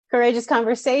Courageous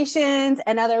Conversations,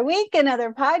 another week,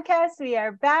 another podcast. We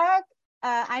are back.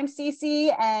 I'm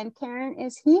Cece and Karen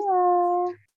is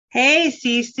here. Hey,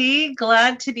 Cece,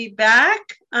 glad to be back.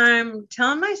 I'm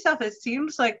telling myself it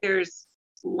seems like there's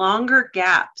longer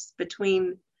gaps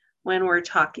between when we're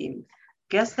talking.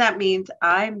 Guess that means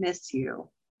I miss you.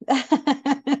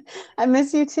 I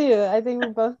miss you too. I think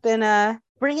we've both been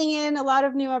bringing in a lot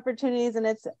of new opportunities and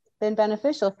it's been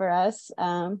beneficial for us.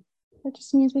 It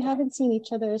just means we haven't seen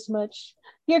each other as much.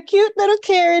 Your cute little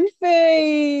Karen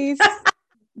face.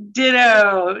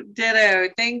 Ditto.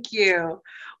 Thank you.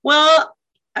 Well,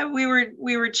 we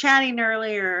were chatting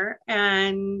earlier,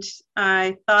 and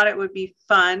I thought it would be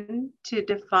fun to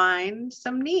define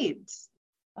some needs.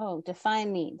 Oh,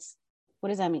 define needs. What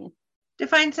does that mean?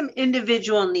 Define some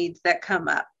individual needs that come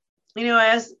up. You know,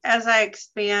 as I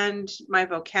expand my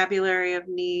vocabulary of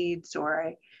needs, or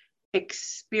I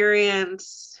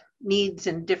experience needs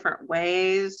in different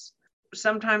ways,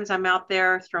 sometimes I'm out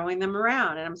there throwing them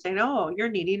around and I'm saying, oh, you're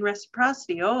needing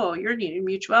reciprocity. Oh, you're needing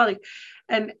mutuality.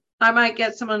 And I might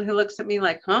get someone who looks at me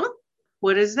like, huh,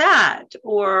 what is that?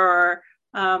 Or,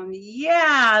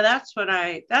 yeah, that's what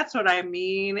I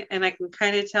mean. And I can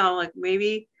kind of tell, like,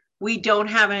 maybe we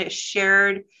don't have a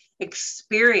shared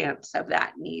experience of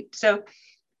that need. So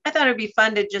I thought it'd be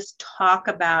fun to just talk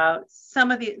about some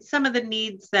of the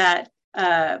needs that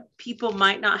people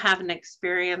might not have an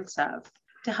experience of,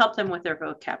 to help them with their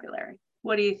vocabulary.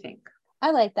 What do you think?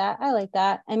 I like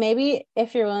that. And maybe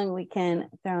if you're willing, we can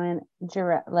throw in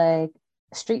like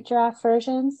street giraffe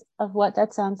versions of what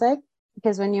that sounds like.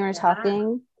 Because when you were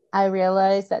talking, I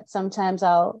realized that sometimes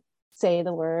I'll say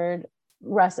the word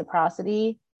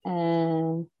reciprocity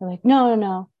and they're like,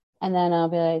 no. And then I'll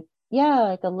be like, yeah,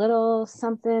 like a little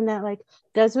something that like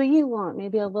does what you want.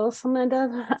 Maybe a little something that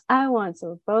does what I want. So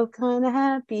we're both kind of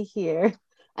happy here.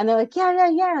 And they're like, yeah.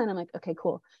 And I'm like, okay,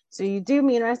 cool. So you do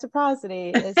mean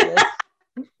reciprocity. Is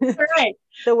just right.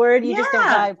 The word you just don't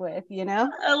vibe with, you know?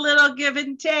 A little give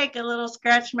and take, a little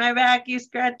scratch my back, you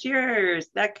scratch yours,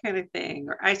 that kind of thing.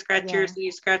 Or I scratch yours and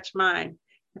you scratch mine.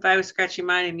 If I was scratching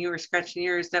mine and you were scratching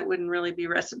yours, that wouldn't really be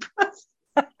reciprocity.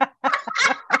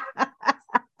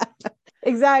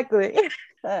 Exactly.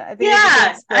 I think we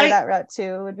can explore that route too.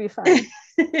 It would be fun.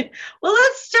 Well,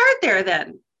 let's start there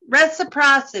then.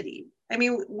 Reciprocity. I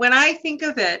mean, when I think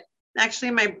of it, actually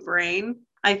in my brain,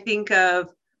 I think of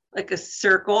like a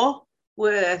circle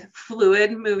with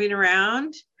fluid moving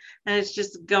around, and it's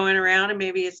just going around, and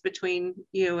maybe it's between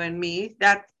you and me.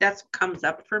 That's what comes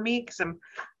up for me because I'm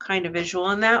kind of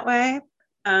visual in that way.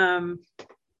 So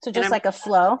just like a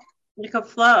flow? Like a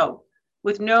flow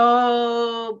with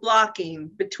no blocking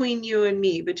between you and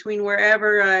me, between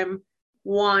wherever I'm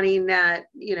wanting that,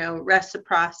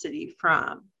 reciprocity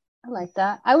from. I like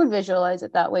that. I would visualize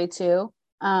it that way too.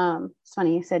 It's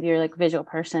funny you said you're like a visual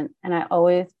person, and I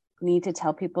always need to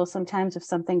tell people sometimes if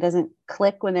something doesn't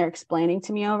click when they're explaining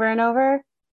to me over and over.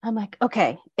 I'm like,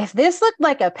 okay, if this looked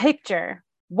like a picture,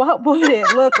 what would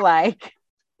it look like?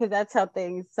 Because that's how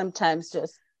things sometimes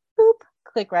just boop,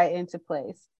 click right into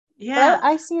place. Yeah, but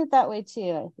I see it that way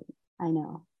too. I think I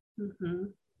know.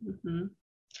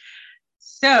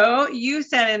 So you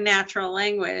said in natural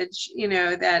language,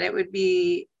 that it would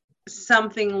be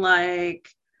something like,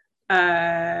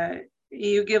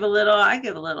 you give a little, I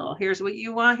give a little. Here's what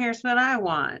you want, here's what I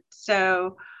want.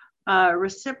 So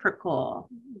reciprocal,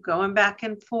 going back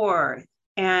and forth.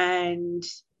 And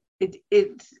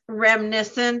it's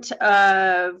reminiscent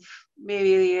of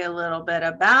maybe a little bit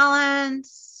of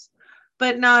balance,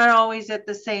 but not always at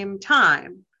the same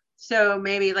time. So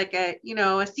maybe like a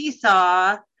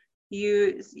seesaw,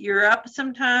 you're up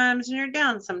sometimes and you're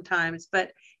down sometimes,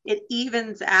 but it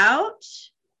evens out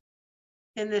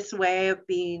in this way of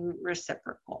being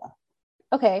reciprocal.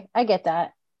 Okay, I get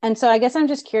that. And so I guess I'm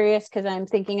just curious because I'm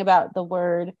thinking about the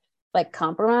word like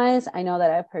compromise. I know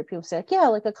that I've heard people say, like, yeah,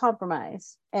 like a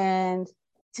compromise. And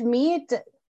to me,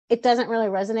 it doesn't really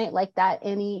resonate like that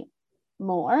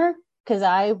anymore, because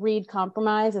I read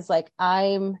compromise as like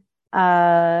I'm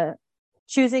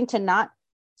choosing to not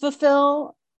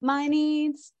fulfill my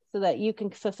needs so that you can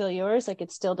fulfill yours. Like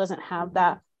it still doesn't have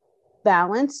that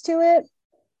balance to it.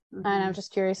 And I'm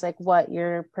just curious, like, what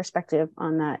your perspective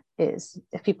on that is,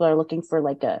 if people are looking for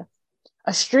like a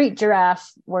street giraffe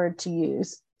word to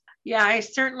use. Yeah, I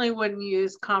certainly wouldn't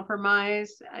use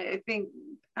compromise. I think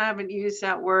I haven't used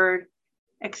that word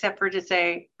except for to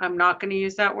say I'm not going to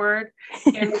use that word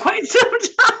in quite some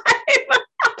time.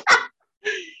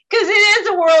 Because it is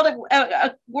a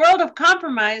world of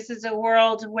compromise is a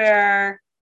world where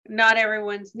not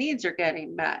everyone's needs are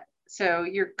getting met. So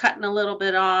you're cutting a little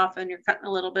bit off and you're cutting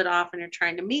a little bit off and you're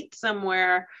trying to meet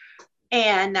somewhere.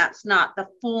 and that's not the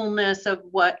fullness of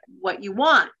what you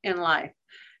want in life.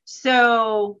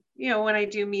 So, when I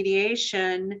do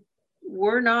mediation,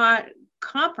 we're not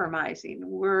compromising.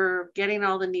 We're getting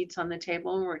all the needs on the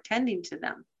table and we're tending to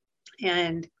them.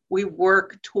 And we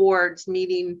work towards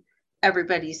meeting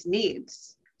everybody's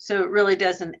needs. So it really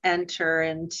doesn't enter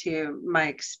into my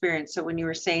experience. So when you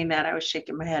were saying that, I was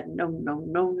shaking my head. No, no,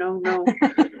 no, no, no.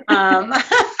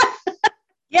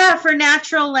 Yeah, for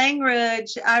natural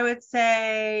language, I would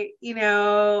say,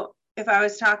 if I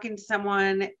was talking to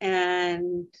someone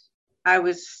and I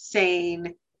was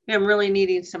saying, I'm really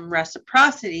needing some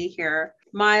reciprocity here,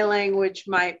 my language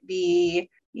might be,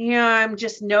 I'm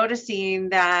just noticing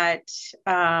that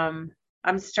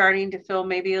I'm starting to feel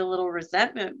maybe a little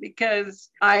resentment because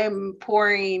I'm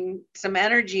pouring some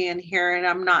energy in here and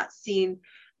I'm not seeing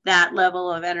that level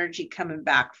of energy coming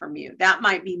back from you. That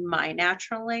might be my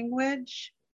natural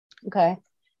language. Okay.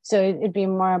 So it'd be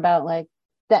more about like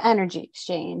the energy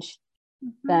exchange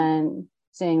than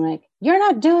saying like, you're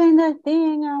not doing the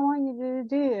thing I want you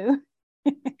to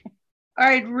do.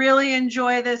 I'd really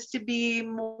enjoy this to be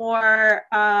more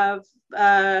of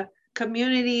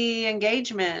community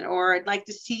engagement, or I'd like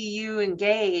to see you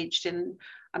engaged. And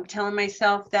I'm telling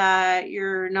myself that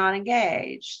you're not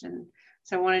engaged. And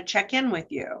so I want to check in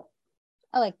with you.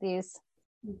 I like these.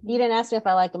 You didn't ask me if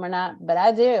I like them or not, but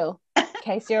I do, in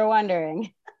case you're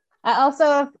wondering. I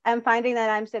also am finding that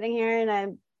I'm sitting here and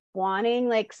I'm wanting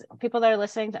like people that are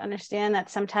listening to understand that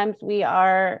sometimes we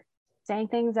are saying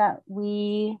things that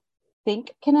we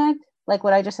think connect, like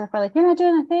what I just said for like, you're not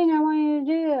doing the thing I want you to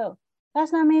do.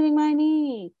 That's not meeting my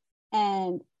need.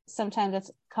 And sometimes it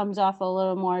comes off a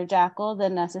little more jackal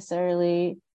than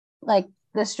necessarily like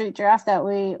the street giraffe that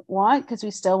we want, because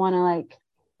we still want to like,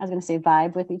 I was going to say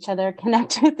vibe with each other,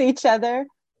 connect with each other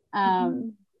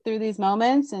through these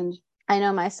moments. And I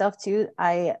know myself too,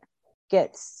 I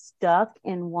get stuck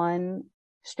in one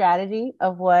strategy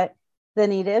of what the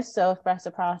need is. So if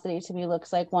reciprocity to me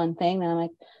looks like one thing, then I'm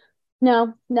like,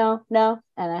 no.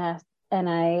 And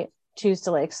I choose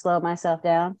to like slow myself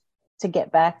down to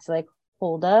get back to like,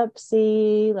 hold up,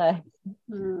 see, like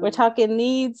we're talking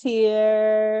needs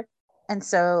here. And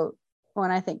so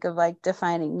when I think of like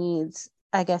defining needs,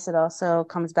 I guess it also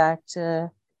comes back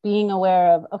to being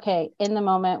aware of, okay, in the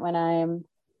moment when I'm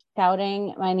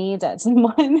shouting my needs at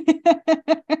someone,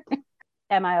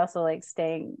 am I also like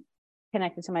staying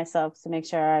connected to myself to make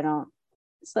sure I don't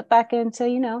slip back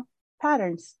into,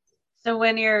 patterns. So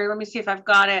when let me see if I've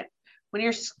got it. When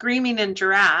you're screaming in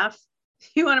giraffe,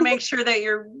 you want to make sure that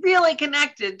you're really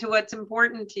connected to what's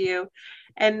important to you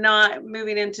and not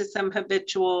moving into some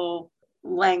habitual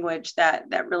language that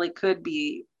really could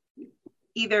be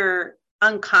either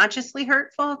unconsciously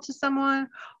hurtful to someone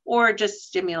or just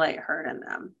stimulate hurt in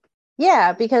them.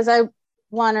 Yeah, because I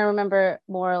want to remember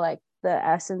more like the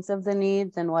essence of the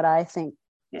need than what I think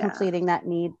completing that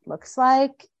need looks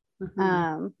like.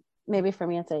 Maybe for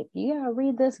me, it's like, you gotta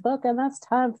read this book and that's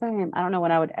time frame. I don't know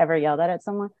when I would ever yell that at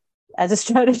someone as a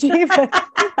strategy, but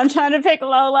I'm trying to pick a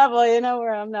low level,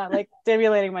 where I'm not like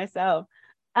stimulating myself.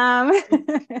 And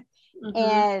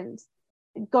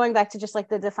going back to just like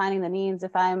the defining the needs,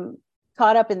 if I'm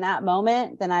caught up in that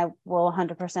moment, then I will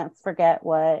 100% forget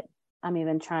what I'm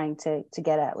even trying to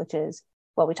get at, which is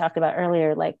what we talked about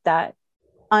earlier, like that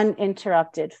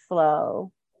uninterrupted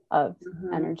flow of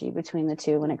energy between the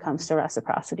two when it comes to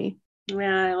reciprocity.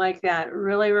 Yeah, I like that.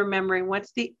 Really remembering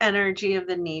what's the energy of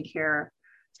the need here.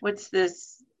 What's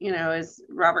this, as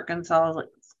Robert Gonzalez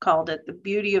called it, the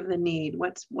beauty of the need.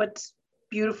 What's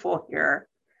beautiful here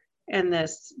in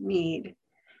this need?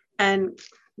 And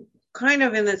kind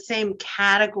of in the same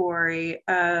category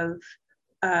of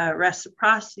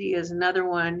reciprocity is another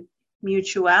one,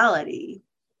 mutuality.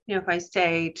 If I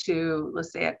say to,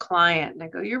 let's say, a client, and I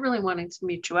go, you're really wanting some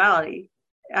mutuality.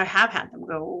 I have had them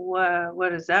go, what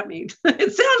does that mean?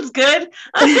 It sounds good.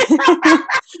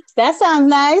 That sounds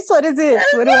nice. What is it?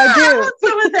 What do I do?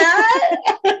 Some of that.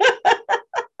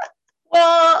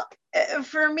 Well,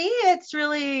 for me,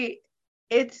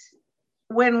 it's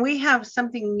when we have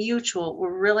something mutual,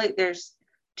 there's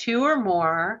two or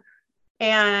more,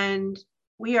 and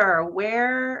we are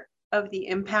aware of the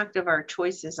impact of our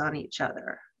choices on each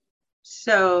other.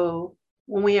 So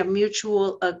when we have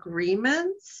mutual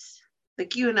agreements,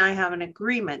 like you and I have an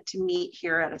agreement to meet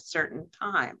here at a certain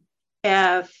time.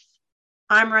 If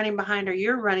I'm running behind or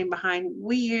you're running behind,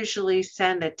 we usually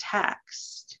send a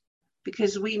text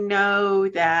because we know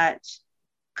that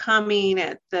coming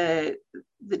at the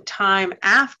time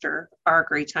after our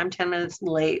agreed time, 10 minutes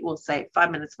late, we'll say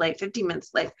 5 minutes late, 15 minutes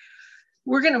late,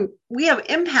 we have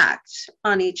impact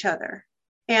on each other.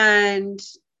 And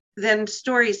then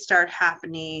stories start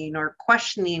happening, or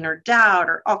questioning, or doubt,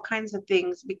 or all kinds of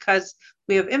things, because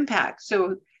we have impact.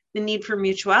 So the need for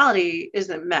mutuality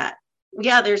isn't met.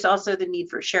 Yeah, there's also the need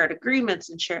for shared agreements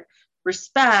and shared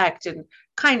respect and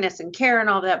kindness and care and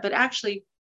all that. But actually,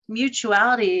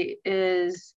 mutuality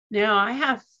is, I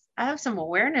have some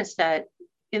awareness that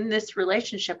in this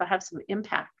relationship, I have some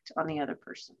impact on the other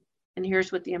person. And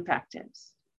here's what the impact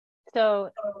is. So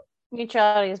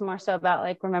mutuality is more so about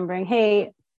like remembering,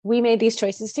 hey, we made these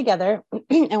choices together.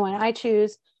 And when I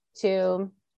choose to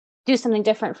do something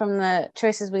different from the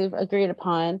choices we've agreed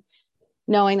upon,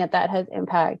 knowing that that has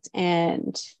impact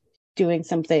and doing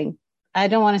something. I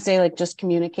don't want to say like just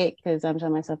communicate, because I'm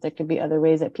telling myself there could be other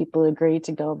ways that people agree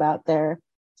to go about their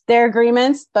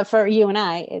agreements. But for you and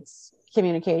I, it's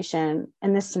communication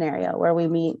in this scenario where we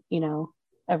meet,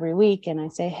 every week. And I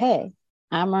say, hey,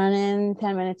 I'm running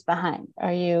 10 minutes behind.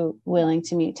 Are you willing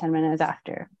to meet 10 minutes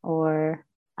after? Or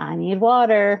I need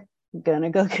water. I'm going to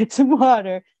go get some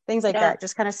water. Things like that.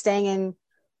 Just kind of staying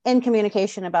in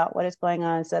communication about what is going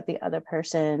on, so that the other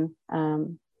person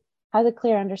has a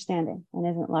clear understanding and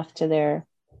isn't left to their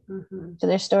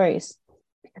stories.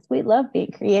 Because we love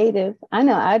being creative. I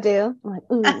know I do. I'm like,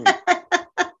 ooh,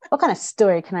 what kind of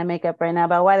story can I make up right now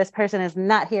about why this person is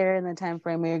not here in the time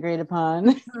frame we agreed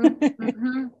upon?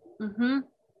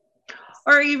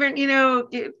 Or even,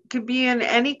 it could be in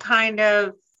any kind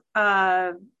of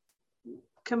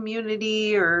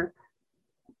community, or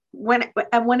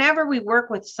whenever we work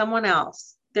with someone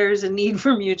else, there's a need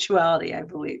for mutuality, I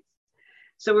believe.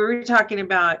 So we were talking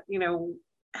about,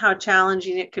 how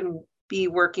challenging it can be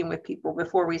working with people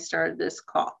before we started this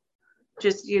call.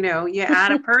 Just, you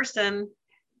add a person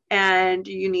and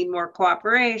you need more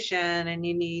cooperation, and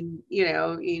you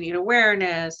need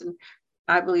awareness. And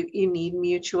I believe you need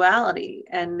mutuality.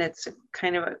 And it's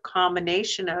kind of a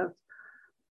combination of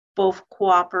both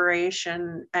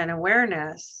cooperation and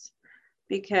awareness,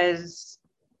 because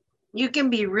you can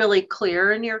be really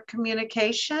clear in your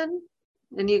communication,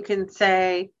 and you can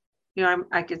say,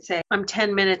 I could say, I'm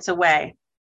 10 minutes away.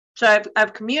 So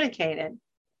I've communicated,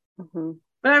 but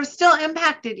I've still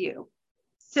impacted you.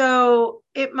 So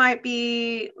it might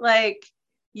be like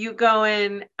you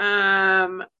going,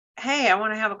 hey, I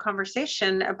want to have a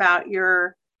conversation about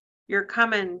your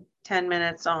coming 10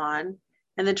 minutes on,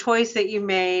 and the choice that you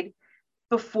made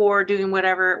before doing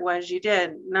whatever it was you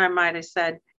did. And I might have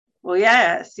said, well,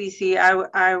 yeah, Cece,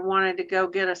 I wanted to go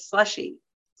get a slushie.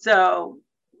 So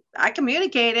I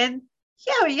communicated,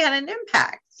 yeah, we had an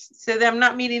impact. So I'm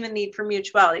not meeting the need for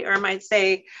mutuality. Or I might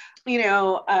say,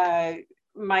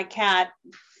 my cat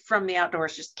from the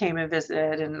outdoors just came and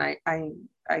visited, and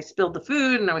I spilled the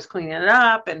food and I was cleaning it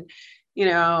up, and,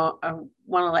 I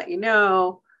want to let you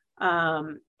know.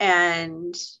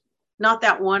 And not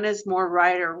that one is more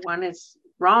right or one is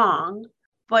wrong,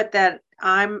 but that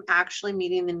I'm actually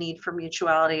meeting the need for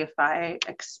mutuality if I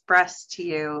express to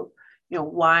you,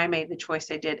 why I made the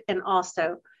choice I did. And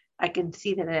also I can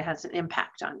see that it has an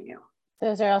impact on you.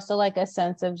 There's also like a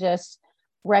sense of just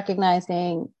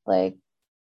recognizing like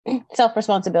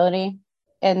self-responsibility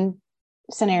in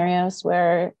scenarios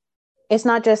where it's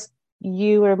not just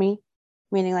you or me,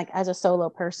 meaning like as a solo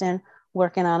person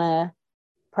working on a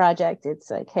project, it's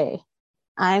like, hey,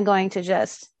 I'm going to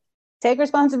just take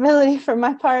responsibility for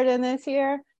my part in this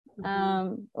here.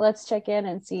 Let's check in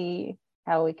and see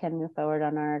how we can move forward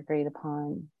on our agreed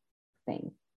upon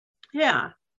thing.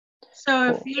 Yeah.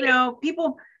 So cool.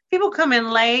 If, people come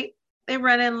in late, they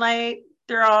run in late,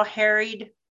 they're all harried,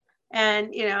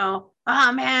 and, oh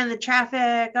man, the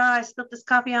traffic, I spilled this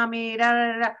coffee on me, da,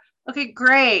 da, da, da. Okay,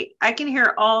 great. I can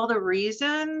hear all the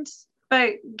reasons,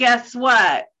 but guess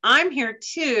what? I'm here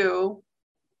too.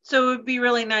 So it would be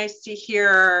really nice to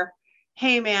hear,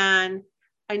 hey man,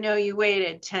 I know you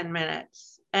waited 10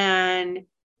 minutes, and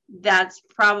that's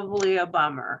probably a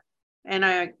bummer. And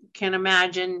I can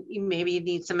imagine maybe you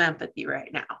need some empathy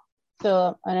right now.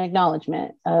 So an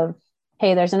acknowledgement of,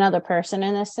 hey, there's another person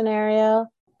in this scenario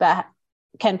that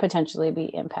can potentially be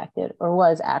impacted or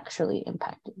was actually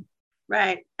impacted.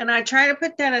 Right. And I try to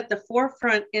put that at the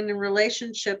forefront in the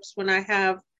relationships when I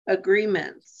have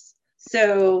agreements.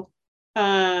 So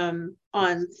on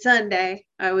Sunday,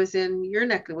 I was in your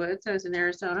neck of the woods. I was in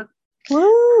Arizona.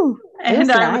 Woo! It was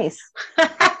nice.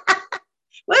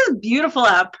 It was beautiful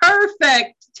out.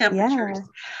 Perfect temperatures.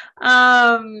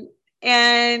 Yeah.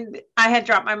 And I had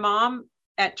dropped my mom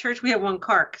at church. We had one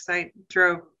car because I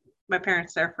drove my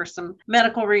parents there for some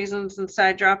medical reasons. And so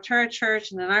I dropped her at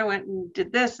church, and then I went and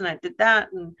did this and I did that.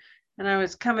 And I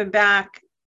was coming back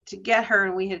to get her,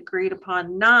 and we had agreed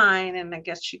upon 9. And I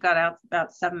guess she got out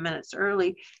about 7 minutes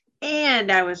early,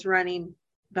 and I was running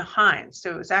behind.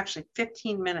 So it was actually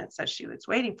 15 minutes that she was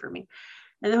waiting for me.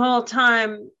 And the whole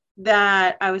time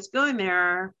that I was going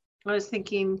there, I was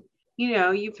thinking,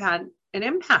 you've had an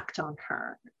impact on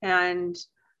her. And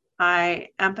I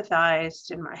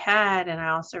empathized in my head. And I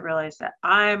also realized that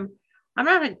I'm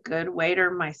not a good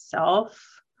waiter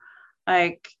myself.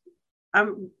 Like, I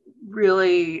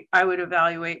would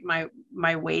evaluate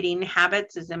my waiting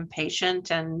habits as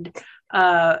impatient and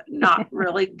not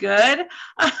really good.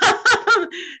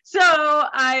 So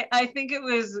I think it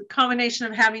was a combination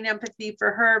of having empathy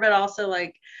for her, but also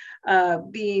like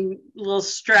being a little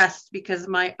stressed because of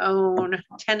my own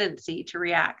tendency to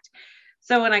react.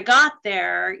 So when I got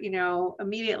there,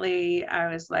 immediately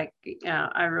I was like,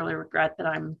 I really regret that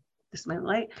I'm this minute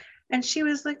late. And she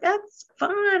was like, that's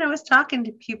fun. I was talking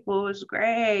to people. It was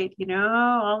great,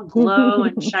 all glow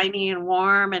and shiny and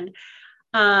warm. And,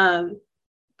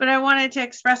 but I wanted to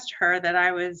express to her that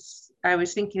I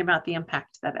was thinking about the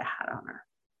impact that it had on her.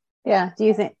 Yeah. Do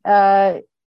you think, I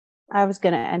was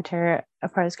going to enter a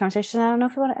part of this conversation. I don't know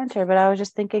if you want to enter, but I was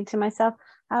just thinking to myself,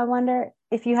 I wonder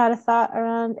if you had a thought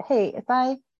around, hey, if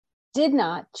I did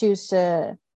not choose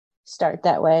to start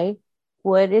that way,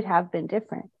 would it have been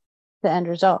different? The end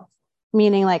result,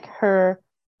 meaning like her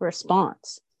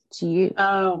response to you.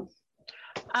 Oh,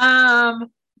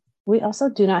 we also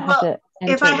do not have to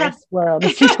enter this world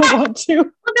if you don't want to. Well,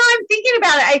 no, I'm thinking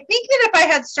about it. I think that if I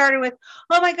had started with,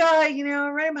 oh my God,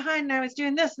 right behind, and I was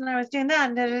doing this and I was doing that,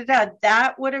 and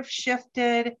that would have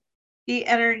shifted the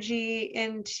energy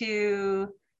into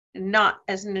not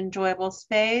as an enjoyable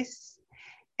space.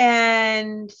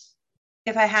 And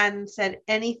if I hadn't said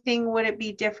anything, would it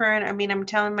be different? I mean, I'm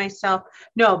telling myself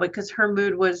no, because her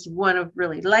mood was one of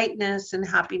really lightness and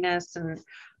happiness, and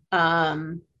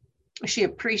she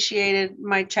appreciated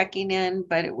my checking in,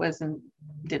 but it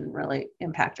didn't really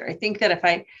impact her. I think that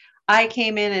if I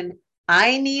came in and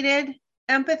I needed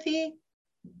empathy,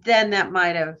 then that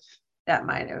might have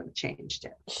changed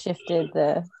it. Shifted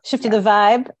the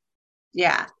vibe.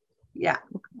 Yeah.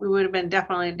 We would have been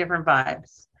definitely different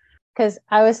vibes. Because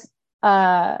I was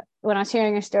when I was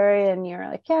hearing your story and you were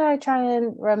like, yeah, I try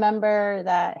and remember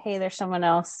that, hey, there's someone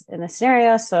else in the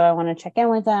scenario, so I want to check in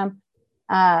with them.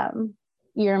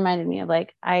 You reminded me of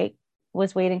like, I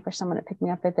was waiting for someone to pick me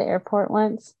up at the airport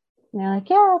once. And they're like,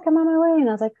 yeah, I'll come on my way. And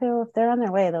I was like, well, if they're on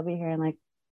their way, they'll be here in like,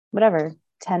 whatever,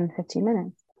 10, 15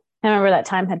 minutes. I remember that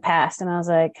time had passed and I was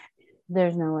like,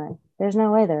 there's no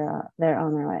way they're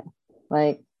on their way.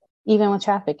 Like, even with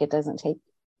traffic, it doesn't take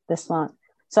this long.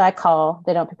 So I call,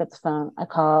 they don't pick up the phone. I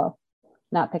call,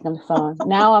 not picking up the phone.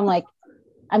 Now I'm like,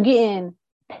 I'm getting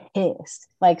pissed.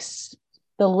 Like,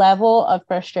 the level of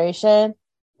frustration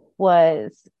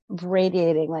was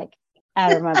radiating like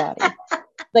out of my body.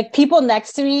 Like, people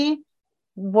next to me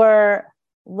were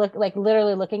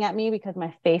literally looking at me because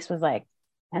my face was like,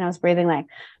 and I was breathing like,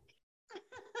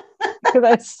 because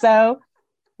I was so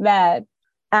mad.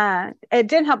 It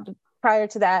didn't help. Prior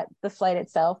to that, the flight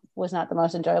itself was not the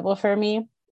most enjoyable for me.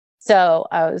 So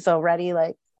I was already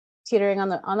like teetering on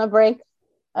the brink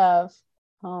of,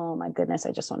 oh my goodness,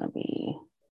 I just want to be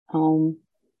home,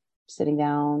 sitting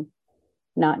down,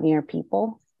 not near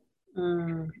people.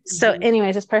 Mm-hmm. So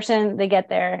anyways, this person, they get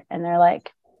there and they're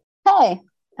like, hey.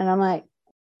 And I'm like,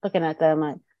 looking at them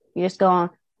like, you just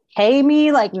going, hey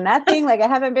me, like nothing. Like, I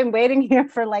haven't been waiting here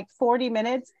for like 40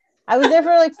 minutes. I was there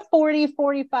for like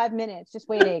 45 minutes just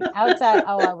waiting outside.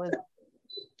 Oh, I was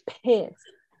pissed.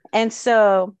 And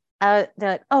so they're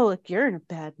like, oh, look, you're in a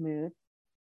bad mood.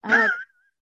 I'm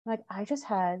like, I just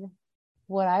had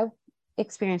what I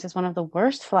experienced as one of the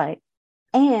worst flights.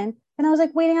 And I was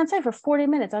like waiting outside for 40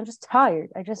 minutes. I'm just tired.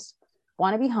 I just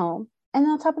want to be home. And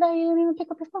then on top of that, you didn't even pick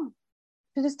up your phone.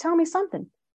 So just tell me something.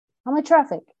 How much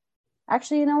traffic?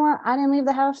 Actually, you know what? I didn't leave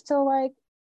the house till like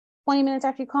 20 minutes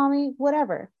after you call me,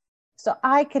 whatever. So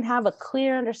I can have a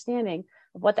clear understanding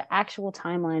of what the actual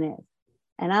timeline is.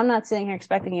 And I'm not sitting here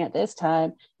expecting you at this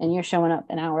time and you're showing up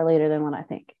an hour later than what I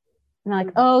think. And I'm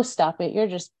like, oh, stop it.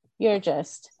 You're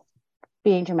just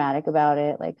being dramatic about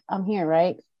it. Like, I'm here,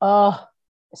 right? Oh,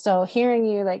 so hearing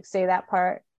you like say that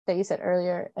part that you said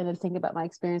earlier and then think about my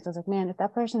experience, I was like, man, if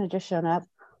that person had just shown up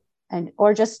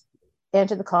or just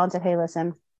answered the call and said, hey,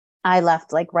 listen, I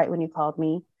left like right when you called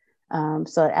me.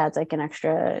 So it adds like an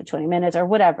extra 20 minutes or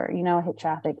whatever, hit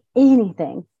traffic,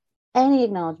 anything, any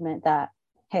acknowledgement that,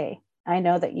 hey, I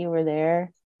know that you were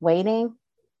there waiting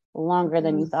longer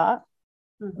than you thought.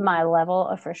 Mm-hmm. My level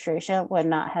of frustration would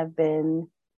not have been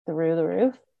through the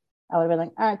roof. I would have been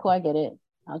like, all right, cool, I get it.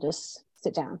 I'll just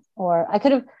sit down. Or I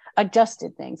could have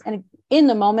adjusted things. And in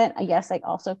the moment, I guess I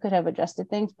also could have adjusted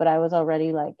things, but I was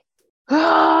already like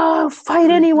oh, fight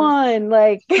Mhm. anyone.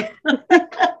 Like,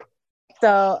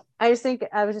 so I was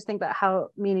just thinking about how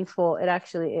meaningful it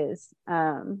actually is.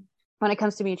 When it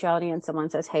comes to mutuality and someone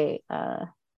says, hey,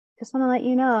 just want to let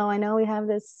you know, I know we have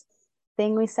this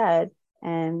thing we said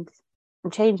and I'm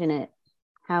changing it.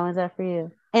 How is that for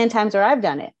you? And times where I've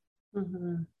done it,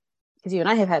 Mhm. because you and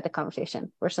I have had the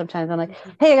conversation where sometimes I'm like,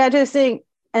 hey, I gotta do this thing.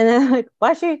 And then I'm like,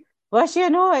 why is she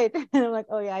annoyed? And I'm like,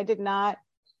 oh yeah, I did not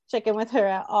check in with her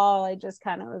at all. I just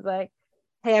kind of was like,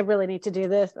 hey, I really need to do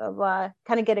this, blah, blah,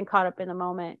 kind of getting caught up in the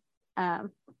moment.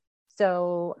 Um,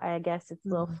 so I guess it's a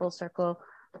little Mhm. full circle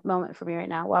moment for me right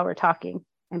now while we're talking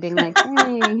and being like,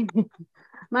 hey,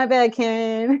 my bad,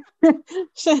 Karen.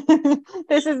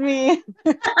 This is me.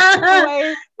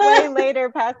 Way later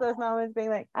past those moments being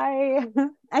like,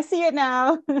 I see it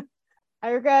now. I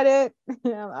regret it.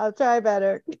 I'll try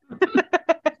better.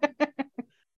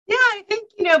 Yeah, I think,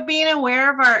 being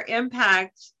aware of our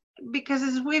impact, because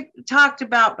as we've talked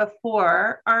about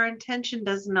before, our intention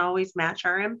doesn't always match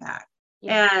our impact.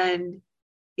 Yeah. And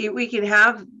we can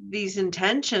have these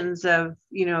intentions of,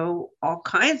 all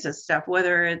kinds of stuff,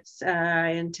 whether it's I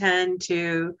intend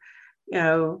to, you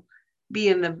know, be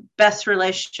in the best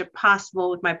relationship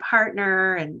possible with my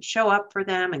partner and show up for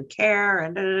them and care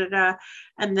and da, da, da, da.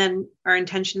 And then our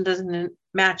intention doesn't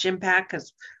match impact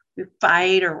because we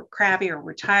fight or we're crabby or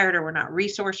we're tired or we're not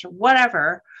resourced or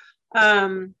whatever.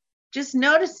 Just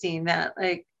noticing that,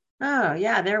 like, oh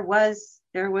yeah, there was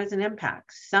an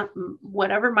impact. Some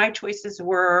whatever my choices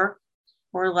were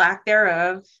or lack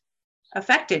thereof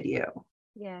affected you.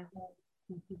 Yeah.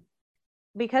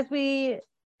 Because we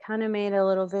kind of made a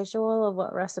little visual of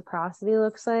what reciprocity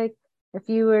looks like. If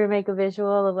you were to make a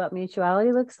visual of what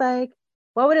mutuality looks like,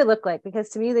 what would it look like? Because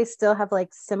to me, they still have like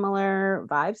similar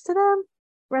vibes to them,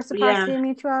 Yeah. reciprocity and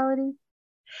mutuality.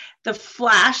 The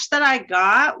flash that I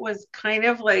got was kind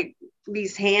of like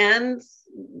these hands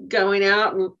going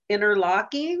out and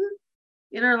interlocking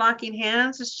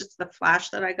hands. It's just the flash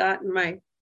that I got in my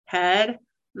head. I don't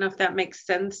know if that makes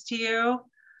sense to you.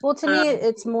 Well, to me, Um,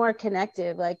 it's more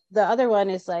connective. Like the other one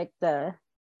is like the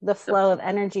the, flow of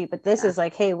energy, but this yeah, is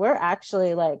like, hey, we're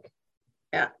actually like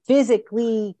yeah.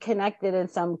 physically connected in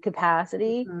some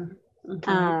capacity. Mhm, mhm.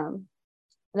 Um,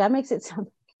 that makes it sound.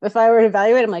 If I were to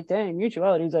evaluate, I'm like, dang,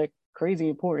 mutuality is like crazy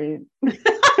important.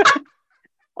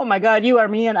 Oh my God, you are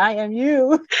me and I am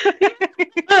you.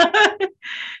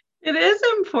 It is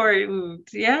important.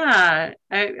 Yeah.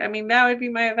 I mean, that would be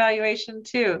my evaluation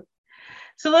too.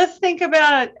 So let's think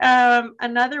about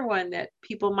another one that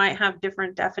people might have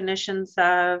different definitions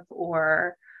of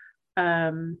or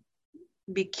um,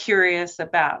 be curious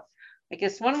about. I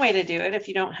guess one way to do it, if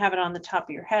you don't have it on the top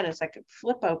of your head, is I could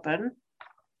flip open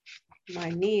my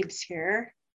needs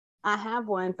here. I have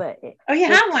one, but Oh, you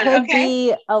it have one. could Okay.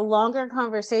 be a longer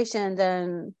conversation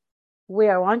than we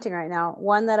are wanting right now.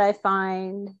 One that I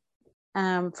find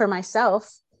for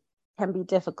myself can be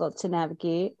difficult to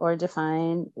navigate or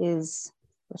define is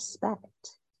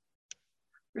respect.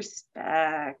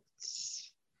 Respect.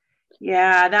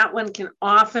 Yeah, that one can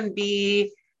often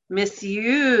be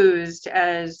misused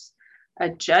as a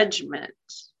judgment.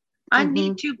 I Mm-hmm.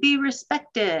 need to be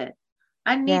respected.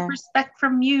 I need Yeah. respect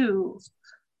from you.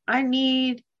 I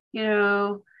need, you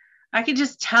know, I can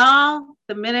just tell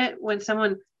the minute when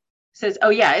someone says, oh,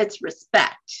 yeah, it's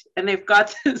respect. And they've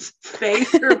got this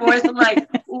face or voice. I'm like,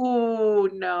 oh,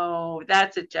 no,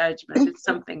 that's a judgment. It's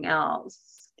something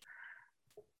else,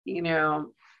 you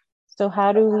know. So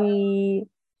how do we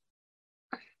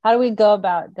go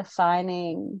about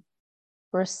defining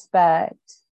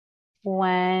respect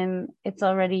when it's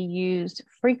already used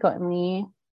frequently,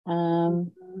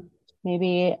 um,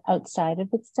 maybe outside of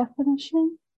its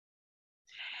definition?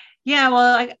 Yeah,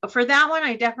 well, for that one,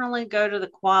 I definitely go to the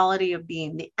quality of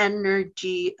being, the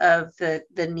energy of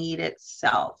the need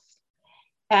itself.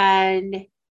 And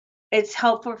it's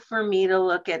helpful for me to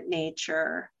look at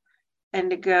nature and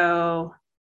to go,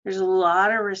 there's a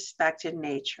lot of respect in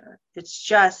nature. It's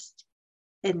just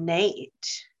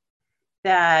innate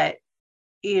that,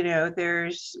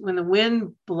 there's when the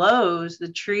wind blows,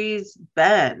 the trees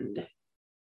bend.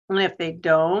 And if they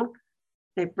don't,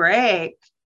 they break.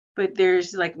 But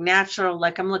there's like natural,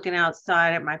 like I'm looking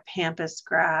outside at my pampas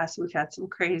grass. We've had some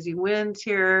crazy winds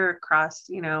here across,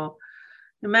 New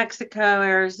Mexico,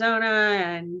 Arizona,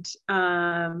 and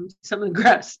some of the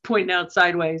grass pointing out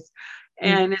sideways. Mm.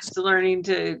 And it's learning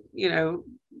to,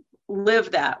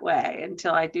 live that way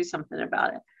until I do something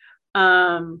about it.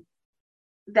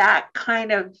 That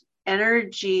kind of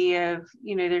energy of,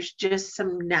 there's just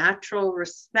some natural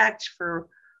respect for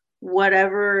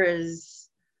whatever is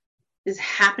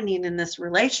happening in this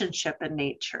relationship in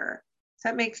nature.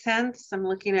 that make sense? I'm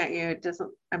looking at you. It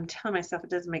doesn't, I'm telling myself it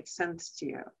doesn't make sense to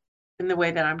you in the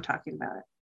way that I'm talking about it.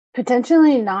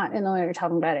 Potentially not in the way you're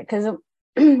talking about it. Because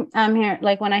I'm here,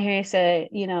 like when I hear you say,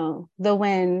 you know, the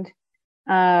wind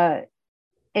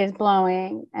is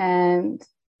blowing and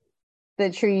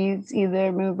the trees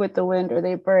either move with the wind or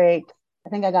they break. I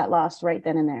think I got lost right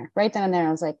then and there. Right then and there,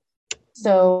 I was like,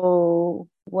 so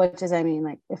what does that mean?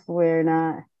 Like, if we're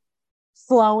not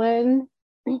flowing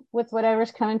with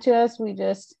whatever's coming to us, we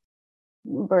just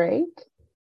break.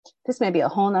 This may be a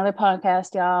whole nother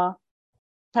podcast, y'all.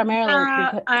 Primarily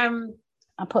because I'm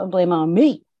putting blame on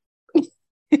me.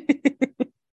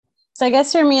 So I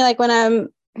guess for me, like when I'm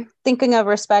thinking of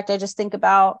respect, I just think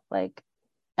about like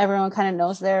everyone kind of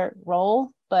knows their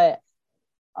role, but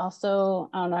also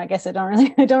I don't know, I guess I don't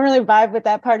really vibe with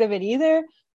that part of it either.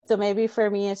 So maybe for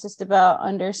me it's just about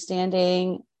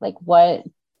understanding like what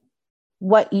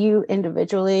you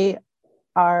individually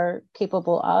are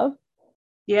capable of.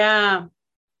 Yeah.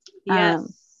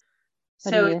 Yes.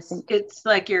 So it's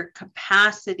like your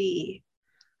capacity.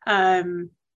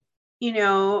 You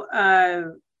know,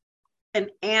 an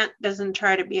ant doesn't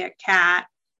try to be a cat,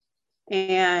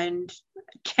 and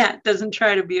a cat doesn't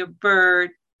try to be a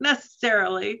bird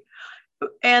necessarily.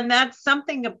 And that's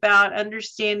something about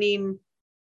understanding.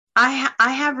 I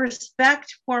have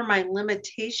respect for my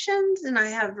limitations, and I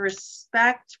have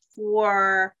respect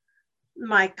for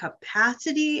my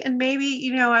capacity, and maybe,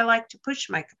 you know, I like to push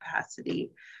my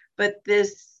capacity, but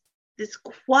this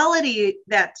quality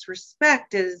that's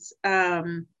respect is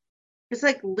it's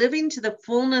like living to the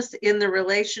fullness in the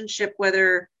relationship,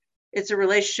 whether it's a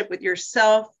relationship with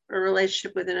yourself, a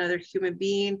relationship with another human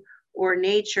being or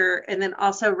nature, and then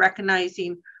also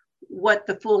recognizing what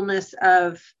the fullness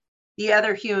of the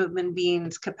other human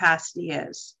being's capacity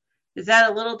is. Is that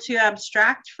a little too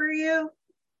abstract for you?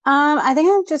 I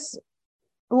think I'm just,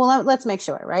 well, let's make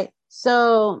sure, right?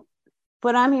 So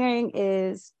what I'm hearing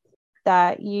is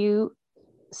that you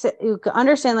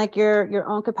understand like your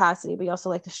own capacity, but you also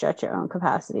like to stretch your own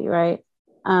capacity, right?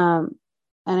 And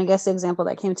I guess the example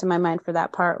that came to my mind for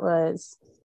that part was,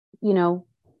 you know,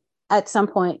 at some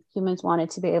point humans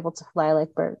wanted to be able to fly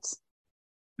like birds.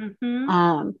 Mm-hmm.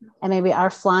 And maybe our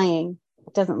flying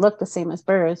doesn't look the same as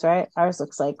birds, right? Ours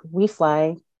looks like we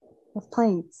fly with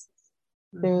planes,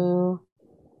 through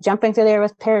jumping through the air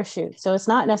with parachutes. So it's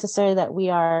not necessarily that we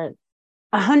are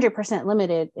 100%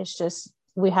 limited. It's just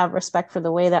we have respect for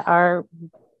the way that our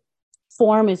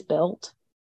form is built,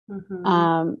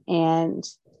 and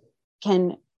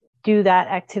can do that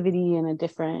activity in a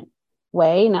different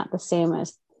way, not the same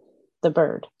as the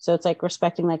bird. So it's like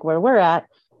respecting like where we're at,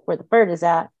 where the bird is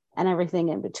at, and everything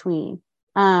in between.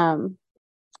 And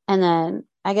then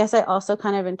I guess I also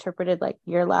kind of interpreted like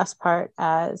your last part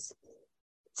as,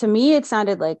 to me, it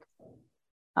sounded like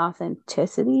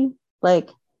authenticity. Like,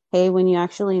 hey, when you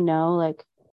actually know like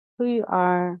who you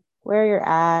are, where you're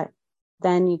at,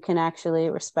 then you can actually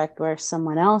respect where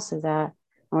someone else is at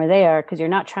and where they are, because you're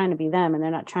not trying to be them and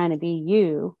they're not trying to be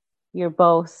you. You're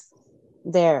both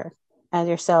there as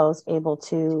yourselves, able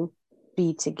to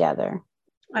be together.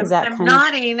 I'm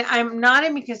nodding. I'm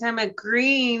nodding because I'm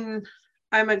agreeing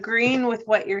with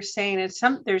what you're saying.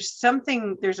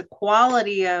 There's a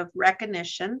quality of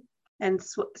recognition and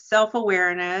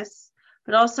self-awareness,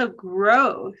 but also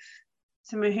growth.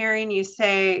 So I'm hearing you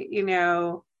say, you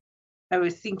know, I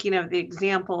was thinking of the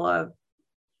example of,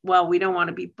 well, we don't want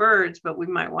to be birds, but we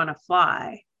might want to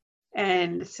fly.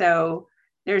 And so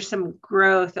there's some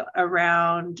growth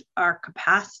around our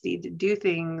capacity to do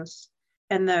things.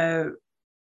 And the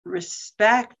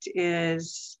respect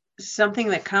is something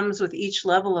that comes with each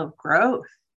level of growth.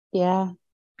 Yeah.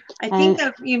 I think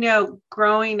of, you know,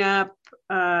 growing up,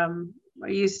 I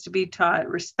used to be taught,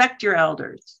 respect your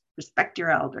elders.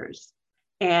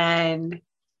 And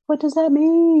what does that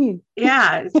mean?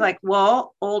 Yeah, it's like,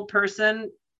 well, old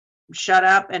person, shut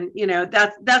up. And, you know,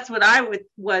 that's what I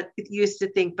used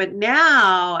to think. But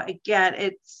now I get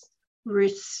it's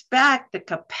respect the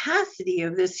capacity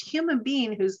of this human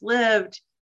being who's lived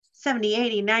 70,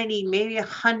 80, 90, maybe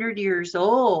 100 years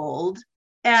old,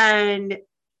 and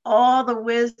all the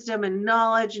wisdom and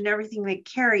knowledge and everything they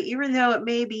carry, even though it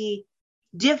may be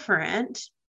different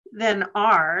than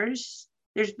ours.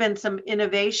 There's been some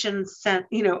innovations sent,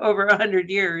 you know, over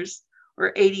 100 years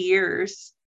or 80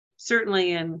 years,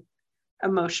 certainly in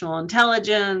emotional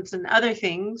intelligence and other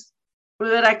things,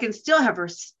 but I can still have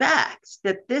respect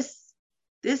that this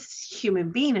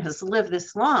human being has lived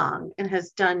this long and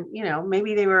has done, you know,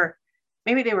 maybe they were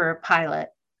a pilot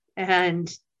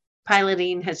and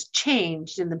piloting has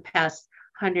changed in the past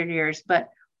 100 years, but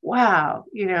wow,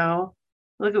 you know,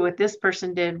 look at what this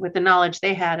person did with the knowledge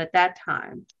they had at that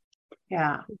time.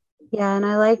 Yeah. Yeah. And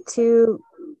I like to,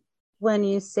 when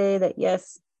you say that,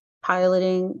 yes,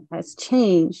 piloting has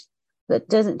changed, that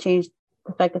doesn't change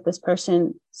the fact that this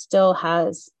person still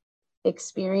has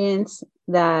experience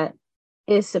that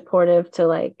is supportive to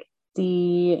like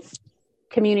the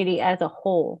community as a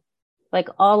whole. Like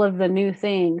all of the new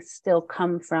things still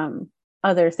come from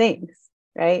other things,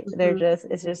 right?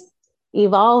 It's just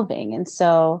evolving. And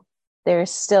so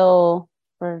there's still,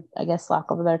 for I guess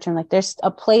lack of a better term, like there's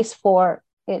a place for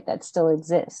it that still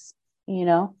exists, you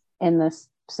know, in the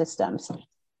systems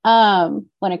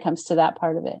when it comes to that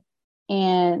part of it.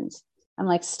 And I'm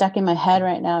like stuck in my head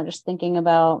right now just thinking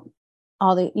about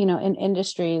all the, you know, in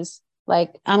industries,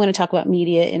 like I'm going to talk about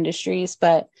media industries,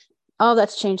 but all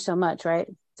that's changed so much, right?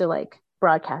 So like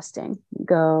broadcasting,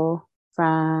 go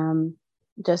from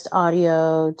just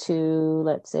audio to,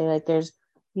 let's say, like there's,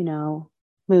 you know,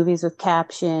 movies with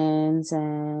captions,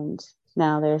 and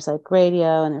now there's like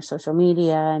radio, and there's social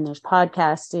media, and there's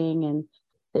podcasting, and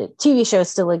the TV shows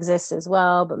still exist as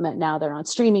well, but now they're on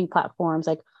streaming platforms.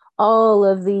 Like all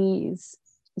of these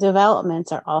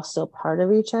developments are all still part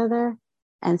of each other.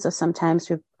 And so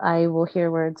sometimes I will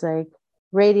hear words like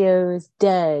radio is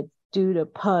dead due to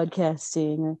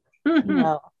podcasting, you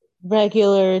know,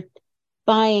 regular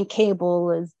buying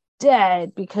cable is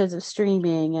dead because of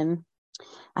streaming. And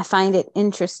I find it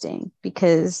interesting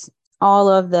because all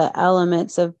of the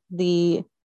elements of the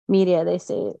media, they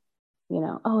say, you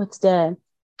know, oh, it's dead,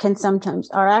 can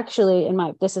sometimes are actually,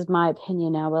 this is my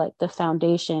opinion now, but like the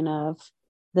foundation of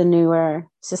the newer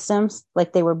systems,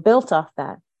 like they were built off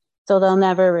that. So they'll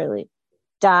never really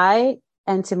die.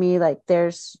 And to me, like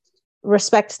there's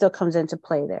respect still comes into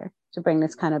play there, to bring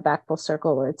this kind of back full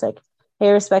circle where it's like,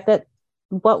 hey, respect that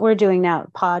what we're doing now,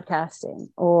 podcasting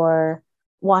or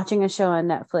watching a show on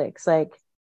Netflix, like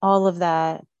all of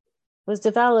that was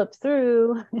developed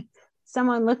through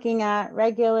someone looking at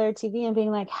regular TV and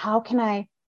being like, how can I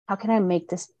make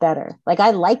this better? Like,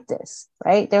 I like this,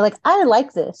 right? They're like, I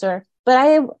like this, but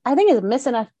I think it's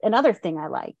missing another thing I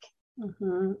like.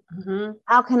 Mm-hmm, mm-hmm.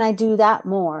 How can I do that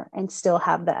more and still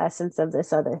have the essence of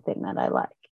this other thing that I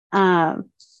like?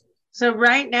 So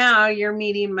right now you're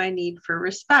meeting my need for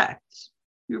respect.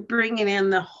 You're bringing in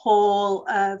the whole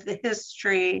of the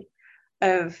history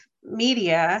of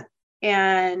media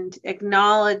and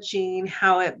acknowledging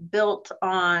how it built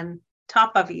on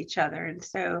top of each other. And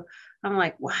so I'm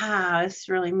like, wow, this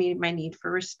really meeting my need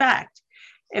for respect.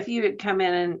 If you had come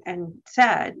in and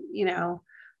said, you know,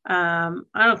 I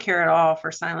don't care at all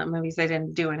for silent movies, they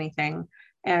didn't do anything,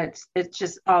 and it's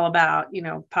just all about, you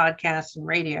know, podcasts and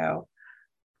radio,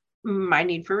 my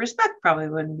need for respect probably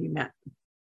wouldn't be met.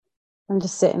 I'm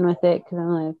just sitting with it because I'm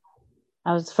like,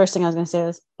 the first thing I was gonna say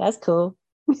was, that's cool.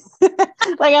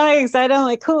 Like I'm excited, I'm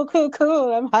like, cool,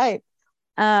 I'm hyped.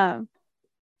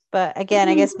 But again,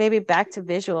 I guess maybe back to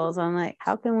visuals. I'm like,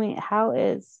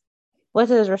 what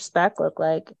does respect look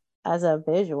like as a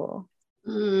visual?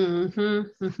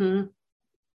 Mm-hmm, mm-hmm.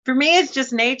 For me, it's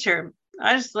just nature.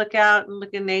 I just look out and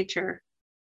look at nature.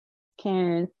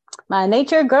 Karen, my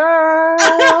nature girl.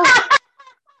 I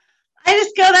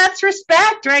just go, that's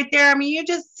respect right there. I mean, you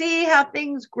just see how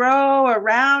things grow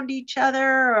around each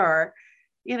other, or,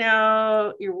 you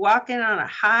know, you're walking on a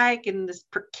hike and this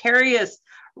precarious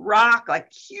rock,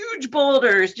 like huge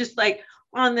boulders, just like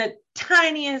on the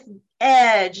tiniest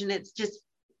edge, and it's just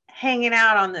hanging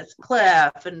out on this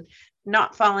cliff and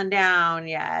not falling down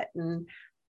yet. And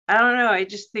I don't know, I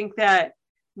just think that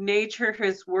nature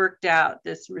has worked out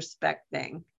this respect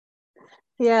thing.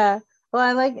 Yeah. Well,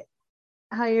 I like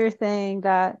how you're saying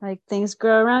that like things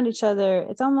grow around each other.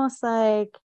 It's almost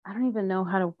like, I don't even know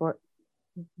how to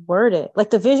word it. Like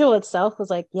the visual itself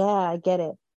was like, yeah, I get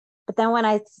it. But then when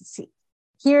I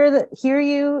hear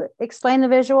you explain the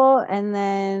visual and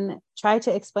then try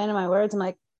to explain in my words, I'm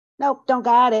like, nope, don't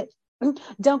got it.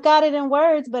 Don't got it in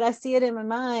words, but I see it in my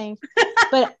mind.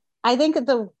 But I think that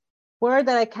the word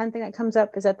that I can think that comes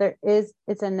up is that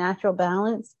it's a natural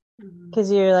balance,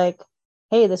 because you're like,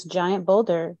 hey, this giant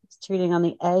boulder is treating on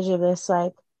the edge of this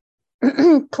like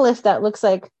cliff that looks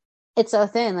like it's so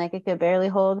thin, like it could barely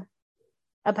hold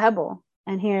a pebble.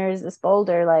 And here's this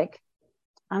boulder, like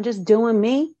I'm just doing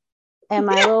me, and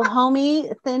my little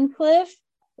homie Thin Cliff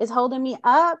is holding me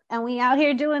up, and we out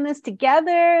here doing this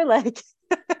together. Like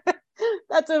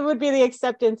that's what would be the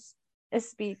acceptance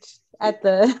speech at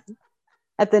the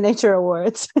nature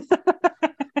awards.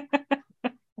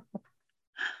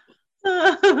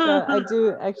 So I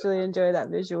do actually enjoy that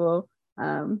visual,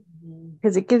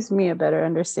 because it gives me a better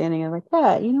understanding of like,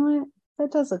 yeah, you know what,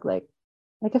 that does look like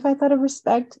if I thought of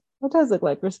respect, that does look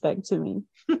like respect to me.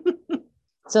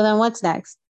 So then what's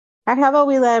next? How about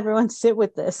we let everyone sit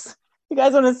with this? You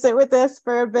guys want to sit with this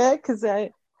for a bit? Because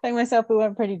I think myself, we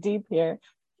went pretty deep here.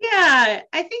 Yeah,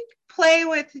 I think play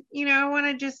with, I want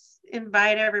to just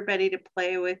invite everybody to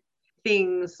play with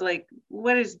things like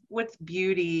what's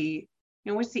beauty?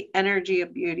 What's the energy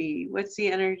of beauty? What's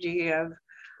the energy of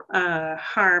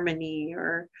harmony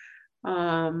or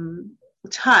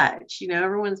touch?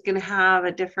 Everyone's going to have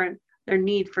their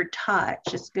need for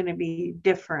touch is going to be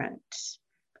different.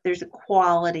 There's a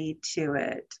quality to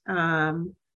it.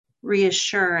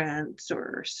 Reassurance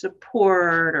or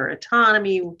support or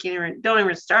autonomy. We don't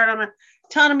even start on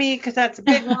autonomy because that's a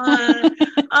big one.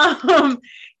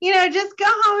 Just go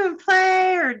home and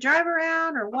play or drive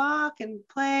around or walk and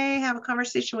play, have a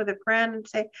conversation with a friend and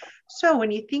say, so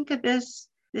when you think of this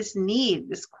need,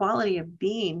 this quality of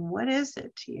being, what is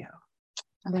it to you?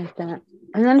 I like that.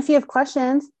 And then if you have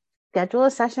questions, schedule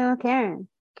a session with Karen,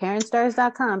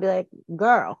 KarenStars.com. Be like,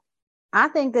 girl, I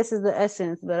think this is the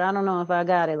essence, but I don't know if I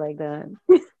got it like that.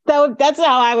 That's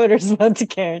how I would respond to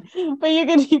Karen. But you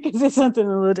can say something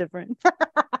a little different.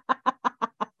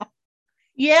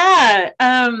 Yeah.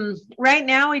 Right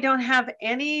now we don't have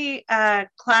any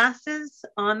classes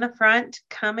on the front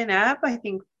coming up. I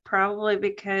think probably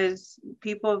because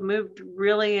people have moved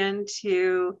really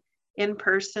into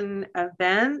in-person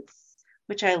events,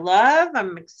 which I love.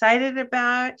 I'm excited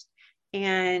about.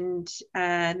 And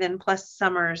then plus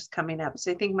summer's coming up.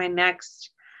 So I think I'm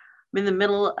in the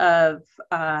middle of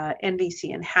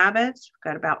NVC and Habits. We've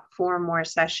got about 4 more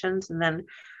sessions, and then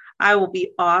I will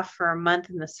be off for a month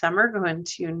in the summer, going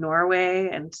to Norway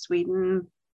and Sweden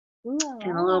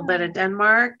and a little bit of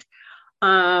Denmark.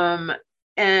 And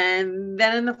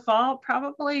then in the fall,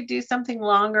 probably do something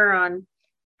longer on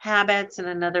habits and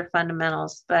another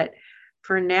fundamentals. But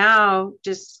for now,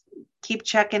 just keep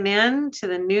checking in to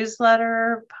the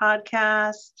newsletter,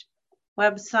 podcast,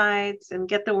 websites, and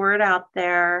get the word out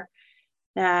there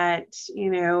that,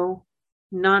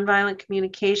 nonviolent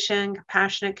communication,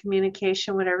 compassionate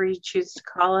communication, whatever you choose to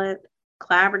call it,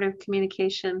 collaborative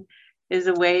communication is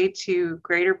a way to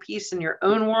greater peace in your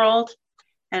own world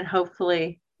and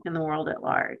hopefully in the world at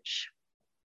large.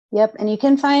 Yep. And you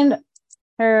can find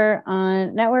her on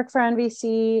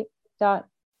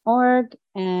networkfornvc.org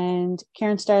and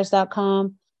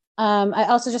KarenStars.com. I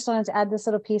also just wanted to add this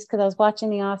little piece because I was watching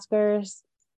the Oscars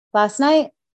last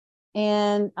night,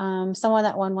 and someone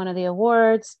that won one of the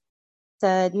awards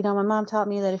said, my mom taught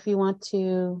me that if you want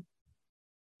to,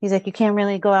 he's like, you can't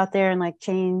really go out there and like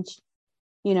change,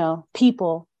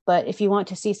 people, but if you want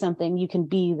to see something, you can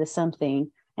be the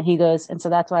something. And he goes, and so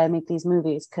that's why I make these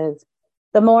movies, because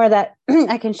the more that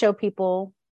I can show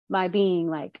people my being,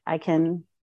 like I can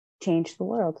change the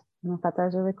world. And I thought that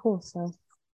was really cool. So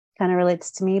kind of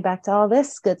relates to me back to all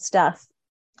this good stuff.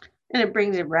 And it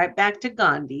brings it right back to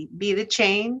Gandhi. Be the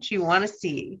change you want to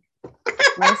see.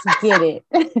 Let's get it.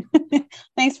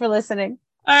 Thanks for listening.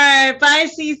 All right. Bye,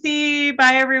 Cece.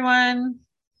 Bye, everyone.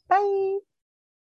 Bye.